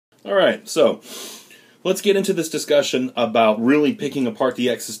Alright, so let's get into this discussion about really picking apart the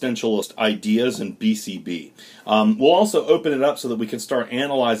existentialist ideas in BCB. We'll also open it up so that we can start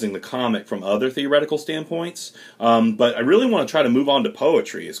analyzing the comic from other theoretical standpoints, but I really want to try to move on to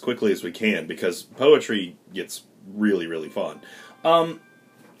poetry as quickly as we can, because poetry gets really, really fun.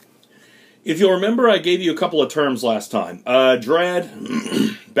 If you'll remember, I gave you a couple of terms last time.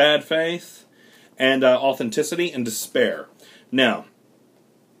 Dread, bad faith, and authenticity, and despair. Now,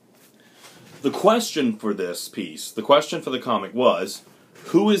 the question for this piece, the question for the comic was,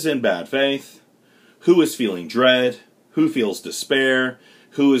 who is in bad faith? Who is feeling dread? Who feels despair?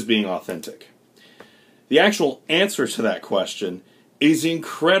 Who is being authentic? The actual answer to that question is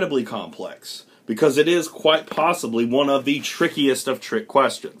incredibly complex, because it is quite possibly one of the trickiest of trick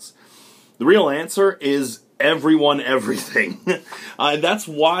questions. The real answer is everyone, everything. That's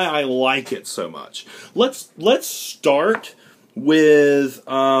why I like it so much. Let's start with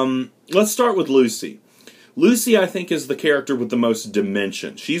Lucy. Lucy, I think, is the character with the most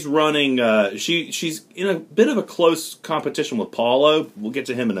dimension. She's running. She's in a bit of a close competition with Paulo. We'll get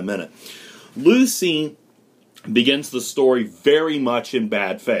to him in a minute. Lucy begins the story very much in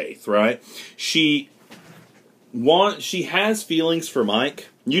bad faith, right? She has feelings for Mike.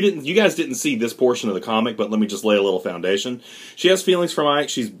 You guys didn't see this portion of the comic, but let me just lay a little foundation. She has feelings for Mike.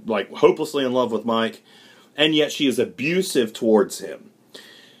 She's like hopelessly in love with Mike, and yet she is abusive towards him.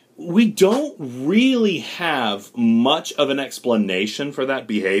 We don't really have much of an explanation for that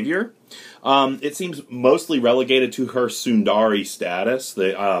behavior. It seems mostly relegated to her Sundari status,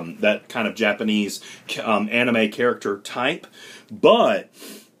 that kind of Japanese anime character type. But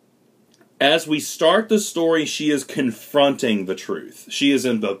as we start the story, she is confronting the truth. She is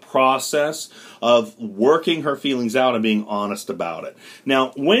in the process of working her feelings out and being honest about it.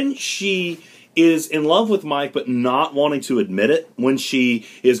 Now, when she is in love with Mike but not wanting to admit it, when she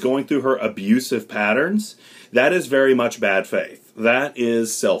is going through her abusive patterns, that is very much bad faith. That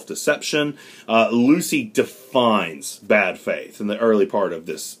is self-deception. Lucy defines bad faith in the early part of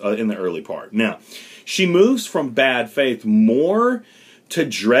this, Now, she moves from bad faith more to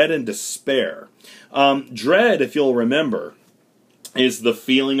dread and despair. Dread, if you'll remember, is the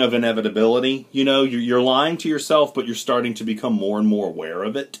feeling of inevitability. You know, you're lying to yourself, but you're starting to become more and more aware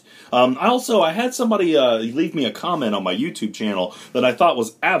of it. I had somebody leave me a comment on my YouTube channel that I thought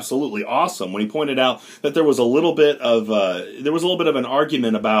was absolutely awesome when he pointed out that there was a little bit of an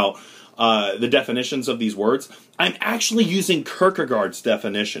argument about the definitions of these words. I'm actually using Kierkegaard's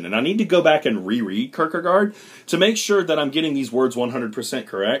definition, and I need to go back and reread Kierkegaard to make sure that I'm getting these words 100%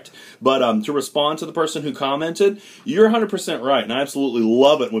 correct. But to respond to the person who commented, you're 100% right, and I absolutely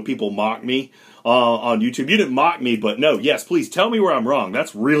love it when people mock me on YouTube. You didn't mock me, but no, yes, please tell me where I'm wrong.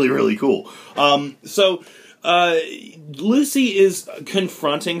 That's really, really cool. Lucy is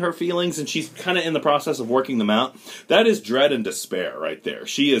confronting her feelings, and she's kind of in the process of working them out. That is dread and despair right there.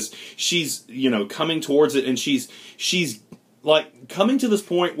 She's coming towards it, and she's like coming to this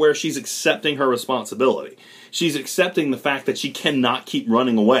point where she's accepting her responsibility. She's accepting the fact that she cannot keep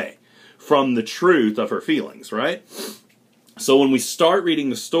running away from the truth of her feelings, right? So when we start reading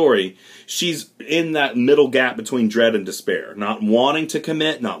the story, she's in that middle gap between dread and despair. Not wanting to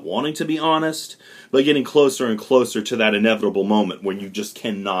commit, not wanting to be honest, but getting closer and closer to that inevitable moment when you just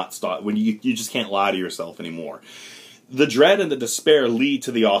cannot stop, when you just can't lie to yourself anymore. The dread and the despair lead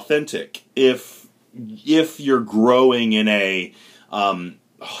to the authentic if you're growing in a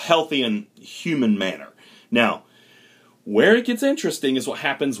healthy and human manner. Now, where it gets interesting is what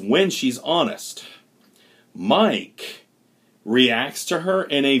happens when she's honest. Mike reacts to her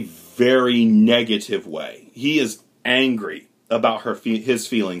in a very negative way. He is angry about his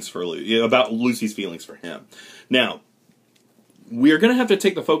feelings for about Lucy's feelings for him. Now, we're going to have to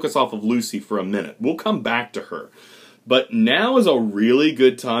take the focus off of Lucy for a minute. We'll come back to her. But now is a really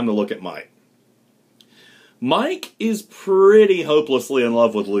good time to look at Mike. Mike is pretty hopelessly in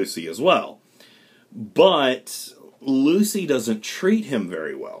love with Lucy as well. But Lucy doesn't treat him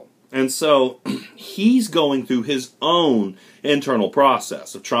very well. And so he's going through his own internal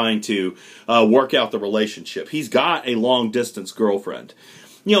process of trying to work out the relationship. He's got a long-distance girlfriend.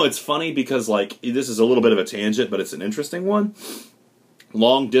 You know, it's funny because, like, this is a little bit of a tangent, but it's an interesting one.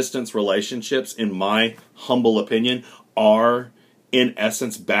 Long-distance relationships, in my humble opinion, are, in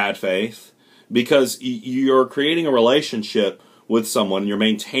essence, bad faith. Because you're creating a relationship with someone, you're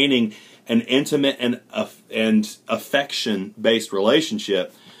maintaining an intimate and affection-based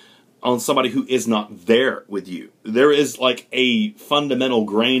relationship on somebody who is not there with you. There is like a fundamental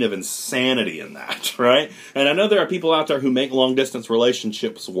grain of insanity in that, right? And I know there are people out there who make long-distance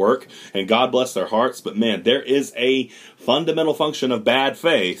relationships work, and God bless their hearts, but man, there is a fundamental function of bad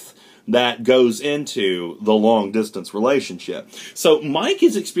faith that goes into the long-distance relationship. So Mike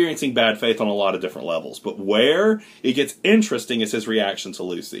is experiencing bad faith on a lot of different levels, but where it gets interesting is his reaction to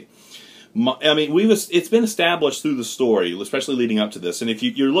Lucy. I mean, it's been established through the story, especially leading up to this, and if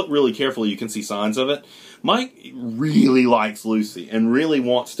you look really carefully, you can see signs of it. Mike really likes Lucy and really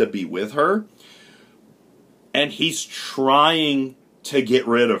wants to be with her, and he's trying to get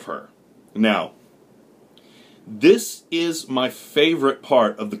rid of her. Now, this is my favorite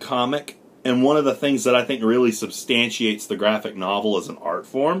part of the comic, and one of the things that I think really substantiates the graphic novel as an art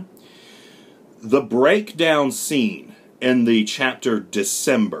form. The breakdown scene in the chapter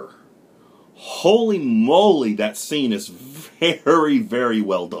December. Holy moly, that scene is very, very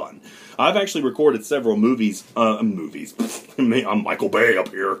well done. I've actually recorded several I'm Michael Bay up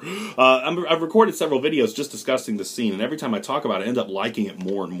here. I've recorded several videos just discussing the scene, and every time I talk about it, I end up liking it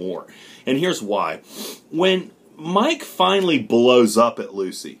more and more. And here's why. When Mike finally blows up at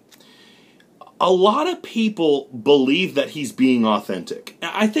Lucy, a lot of people believe that he's being authentic.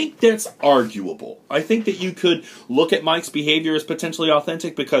 I think that's arguable. I think that you could look at Mike's behavior as potentially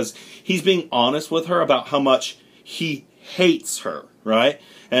authentic because he's being honest with her about how much he hates her, right?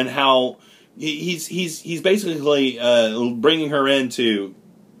 And how he's basically bringing her into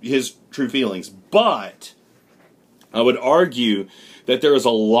his true feelings. But I would argue that there is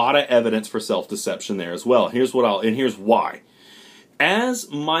a lot of evidence for self-deception there as well. Here's why. As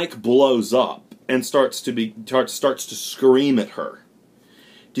Mike blows up and starts to scream at her,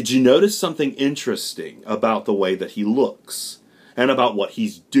 did you notice something interesting about the way that he looks and about what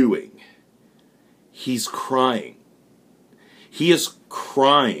he's doing? He's crying. He is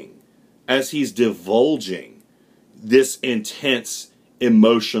crying as he's divulging this intense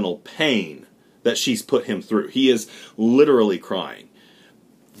emotional pain that she's put him through. He is literally crying.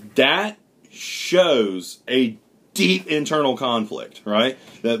 That shows a deep internal conflict, right?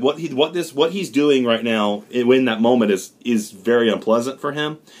 That what he's doing right now in that moment is very unpleasant for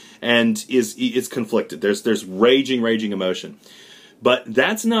him, and it's conflicted. There's raging emotion. But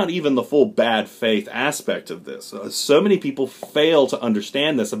that's not even the full bad faith aspect of this. So many people fail to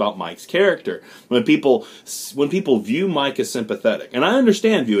understand this about Mike's character. When people view Mike as sympathetic, and I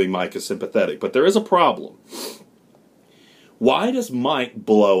understand viewing Mike as sympathetic, but there is a problem. Why does Mike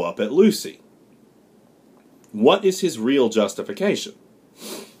blow up at Lucy? What is his real justification?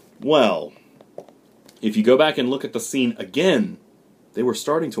 Well, if you go back and look at the scene again, they were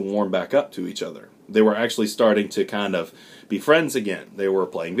starting to warm back up to each other. They were actually starting to kind of be friends again. They were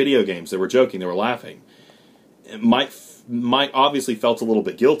playing video games. They were joking. They were laughing. Mike obviously felt a little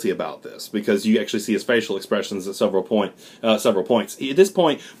bit guilty about this because you actually see his facial expressions at several points. At this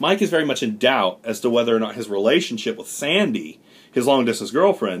point, Mike is very much in doubt as to whether or not his relationship with Sandy, his long-distance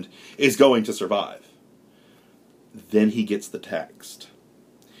girlfriend, is going to survive. Then he gets the text.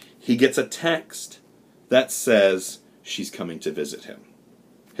 He gets a text that says she's coming to visit him.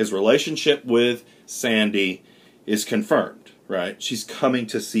 His relationship with Sandy is confirmed, right? She's coming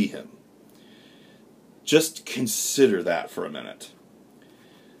to see him. Just consider that for a minute.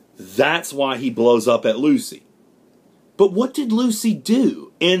 That's why he blows up at Lucy. But what did Lucy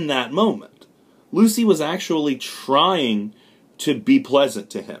do in that moment? Lucy was actually trying to be pleasant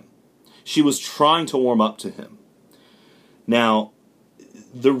to him. She was trying to warm up to him. Now,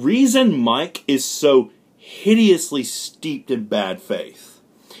 the reason Mike is so hideously steeped in bad faith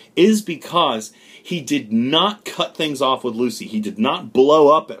is because he did not cut things off with Lucy. He did not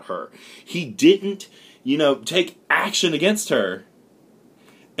blow up at her. He didn't, take action against her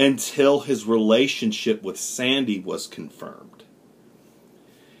until his relationship with Sandy was confirmed.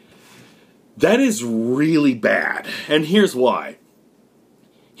 That is really bad. And here's why.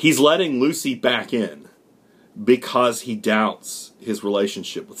 He's letting Lucy back in because he doubts his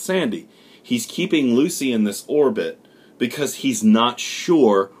relationship with Sandy. He's keeping Lucy in this orbit because he's not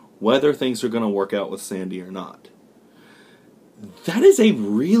sure whether things are going to work out with Sandy or not. That is a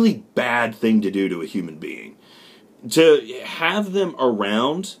really bad thing to do to a human being. To have them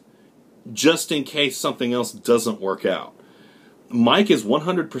around just in case something else doesn't work out. Mike is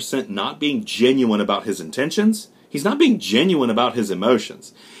 100% not being genuine about his intentions. He's not being genuine about his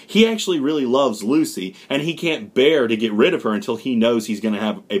emotions. He actually really loves Lucy, and he can't bear to get rid of her until he knows he's going to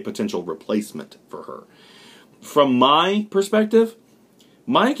have a potential replacement for her. From my perspective,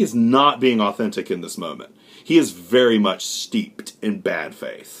 Mike is not being authentic in this moment. He is very much steeped in bad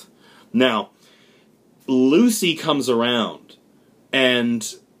faith. Now, Lucy comes around,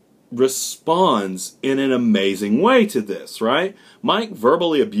 and responds in an amazing way to this, right? Mike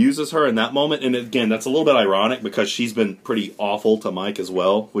verbally abuses her in that moment, and again, that's a little bit ironic because she's been pretty awful to Mike as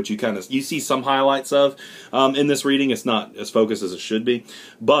well, which you see some highlights of in this reading. It's not as focused as it should be,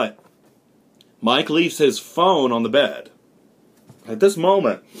 but Mike leaves his phone on the bed. At this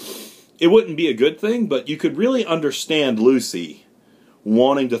moment, it wouldn't be a good thing, but you could really understand Lucy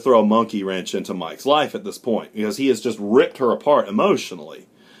wanting to throw a monkey wrench into Mike's life at this point, because he has just ripped her apart emotionally.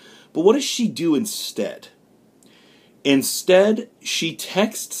 But what does she do instead? Instead, she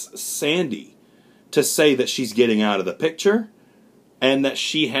texts Sandy to say that she's getting out of the picture and that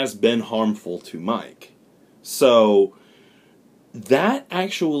she has been harmful to Mike. So that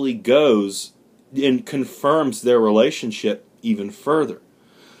actually goes and confirms their relationship even further.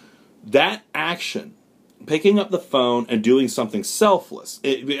 That action, picking up the phone and doing something selfless,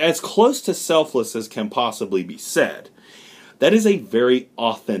 as close to selfless as can possibly be said, that is a very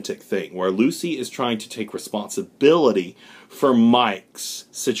authentic thing, where Lucy is trying to take responsibility for Mike's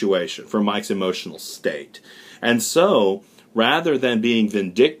situation, for Mike's emotional state. And so, rather than being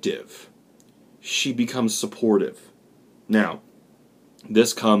vindictive, she becomes supportive. Now,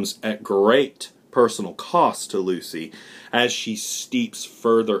 this comes at great personal cost to Lucy as she steeps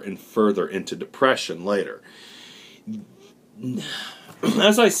further and further into depression later.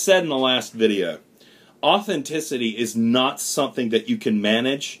 As I said in the last video, authenticity is not something that you can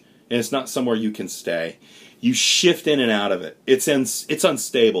manage, and it's not somewhere you can stay. You shift in and out of it. It's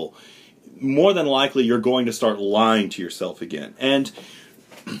unstable. More than likely, you're going to start lying to yourself again. And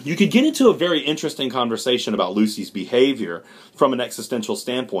you could get into a very interesting conversation about Lucy's behavior from an existential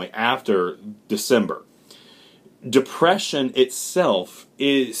standpoint after December. Depression itself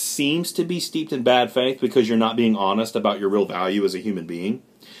seems to be steeped in bad faith because you're not being honest about your real value as a human being.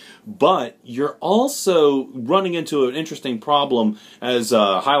 But you're also running into an interesting problem as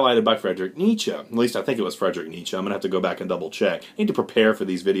highlighted by Friedrich Nietzsche. At least I think it was Friedrich Nietzsche. I'm going to have to go back and double check. I need to prepare for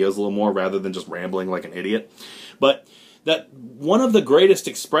these videos a little more rather than just rambling like an idiot. But that one of the greatest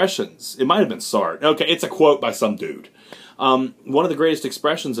expressions, it might have been Sartre. Okay, it's a quote by some dude. One of the greatest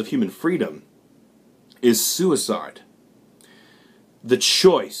expressions of human freedom is suicide. The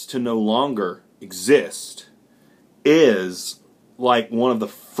choice to no longer exist is like one of the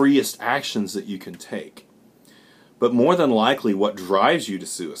freest actions that you can take. But more than likely what drives you to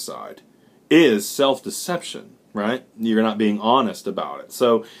suicide is self-deception, right? You're not being honest about it.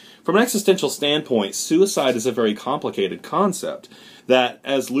 So from an existential standpoint, suicide is a very complicated concept that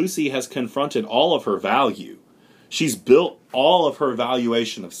as Lucy has confronted all of her value, she's built all of her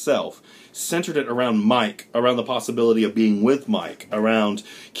valuation of self, centered it around Mike, around the possibility of being with Mike, around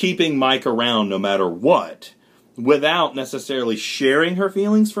keeping Mike around no matter what, without necessarily sharing her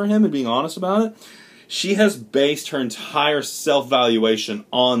feelings for him and being honest about it. She has based her entire self-valuation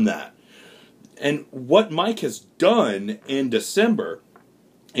on that. And what Mike has done in December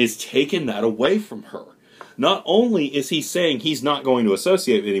is taken that away from her. Not only is he saying he's not going to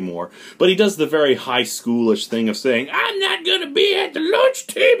associate anymore, but he does the very high schoolish thing of saying, I'm not going to be at the lunch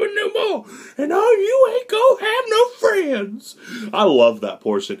table no more, and all you ain't going to have no friends. I love that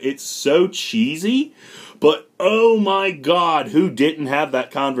portion. It's so cheesy, but oh my God, who didn't have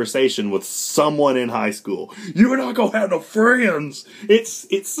that conversation with someone in high school? You're not going to have no friends.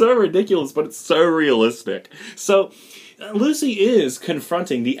 It's so ridiculous, but it's so realistic. So Lucy is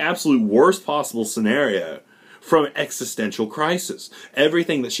confronting the absolute worst possible scenario from existential crisis.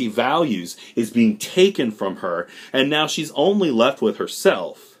 Everything that she values is being taken from her, and now she's only left with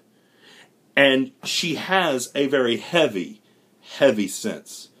herself. And she has a very heavy, heavy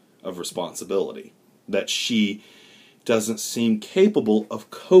sense of responsibility that she doesn't seem capable of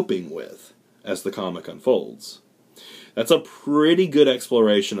coping with as the comic unfolds. That's a pretty good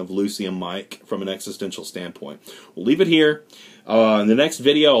exploration of Lucy and Mike from an existential standpoint. We'll leave it here. In the next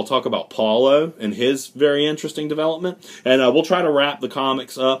video, I'll talk about Paulo and his very interesting development. And we'll try to wrap the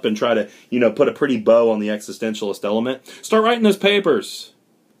comics up and try to, put a pretty bow on the existentialist element. Start writing those papers.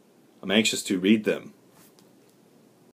 I'm anxious to read them.